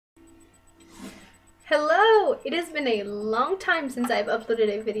Hello! It has been a long time since I've uploaded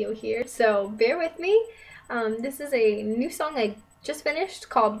a video here, so bear with me. This is a new song I just finished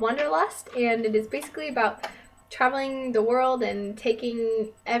called Wanderlust, and it is basically about traveling the world and taking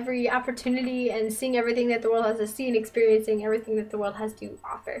every opportunity and seeing everything that the world has to see and experiencing everything that the world has to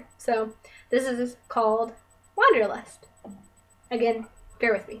offer. So this is called Wanderlust. Again,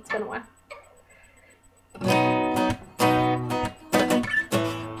 bear with me, it's been a while.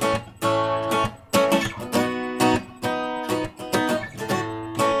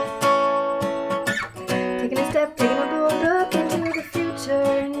 Taking a step, taking a bold look into the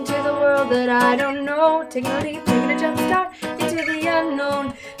future, into the world that I don't know. Taking a leap, taking a jump start into the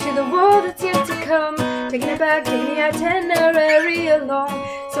unknown, to the world that's yet to come. Taking it back, taking the itinerary along,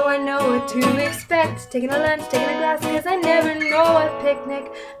 so I know what to expect. Taking a lunch, taking a glass, cause I never know what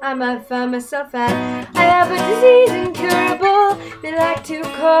picnic I might find myself at. I have a disease incurable, they like to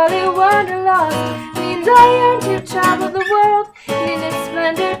call it wanderlust. Means I yearn to travel the world, in its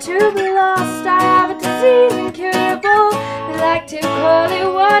splendor to be lost. I have a disease incurable, they like to call it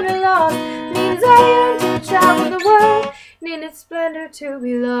wanderlust. Means I yearn to travel the world, in its splendor to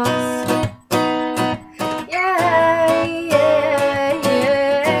be lost. Yeah, yeah,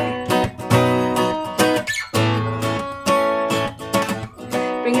 yeah.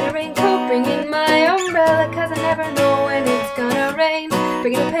 Bringing a raincoat, bringing my umbrella, cause I never know when it's gonna rain.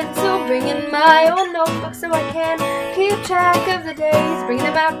 Bringing a pencil, bringing my old notebook so I can keep track of the days. Bringing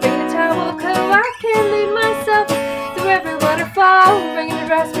a map, bringing a towel, cause I can't lead myself through every waterfall. Bringing a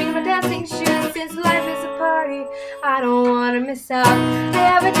dress, bringing my dancing shoes, since life is a party I don't wanna miss out. I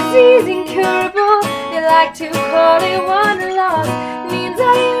have a disease incurable, they like to call it wanderlust. Means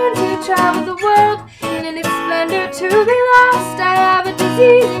I yearn to travel the world, and in its splendor to be lost. I have a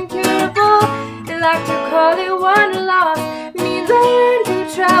disease incurable, they like to call it wanderlust. Means I yearn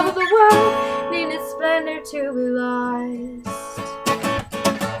to travel the world, and in its splendor to be lost.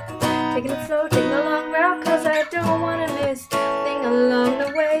 Taking it slow, taking a long route, cause I don't wanna miss a thing along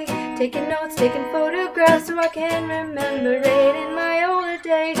the way. Taking notes, taking photographs so I can remember it in my older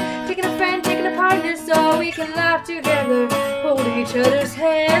days. Taking a friend, taking a partner so we can laugh together, holding each other's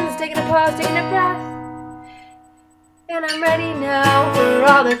hands. Taking a pause, taking a breath, and I'm ready now for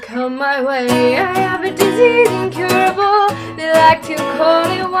all that come my way. I have a disease incurable, they like to call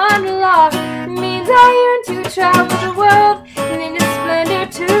it wanderlust. Means I yearn to travel the world, and in its splendor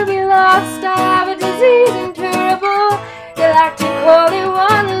to be lost. I have a disease incurable, they like to call it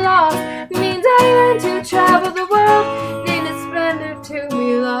wanderlust. Means I yearn to travel the world, and in its splendor to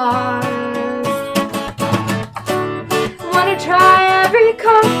be lost. Wanna try every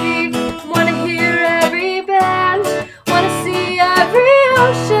coffee, wanna hear every band, wanna see every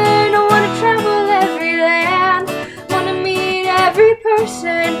ocean, I wanna travel every land. Wanna meet every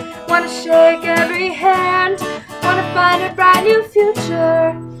person, wanna shake every hand, wanna find a bright new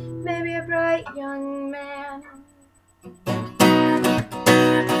future, maybe a bright young man.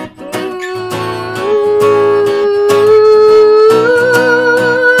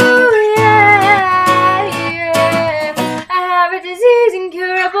 Ooh, yeah, yeah. I have a disease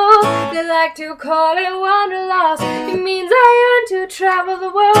incurable, they like to call it wanderlust. It means I yearn to travel the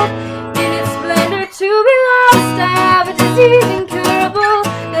world, in its splendor to be lost. I have a disease incurable,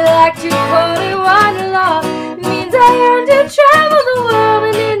 they like to call it wanderlust. It means I yearn to travel the world,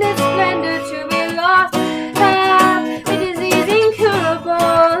 and in its splendor to be lost. I have a disease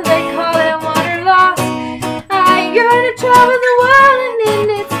incurable, they call it wanderlust. I yearn to travel the world, and in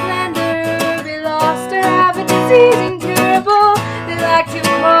its splendor be lost. I have a disease incurable, they like to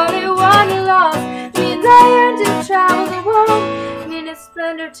call it wanderlust. Means I yearn to travel the world, and in its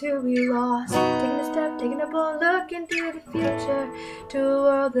splendor to be lost. Taking a step, taking a bold look into the future, to a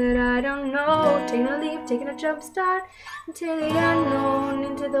world that I don't know. Taking a leap, taking a jump start into the unknown,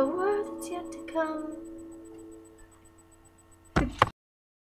 into the world that's yet to come.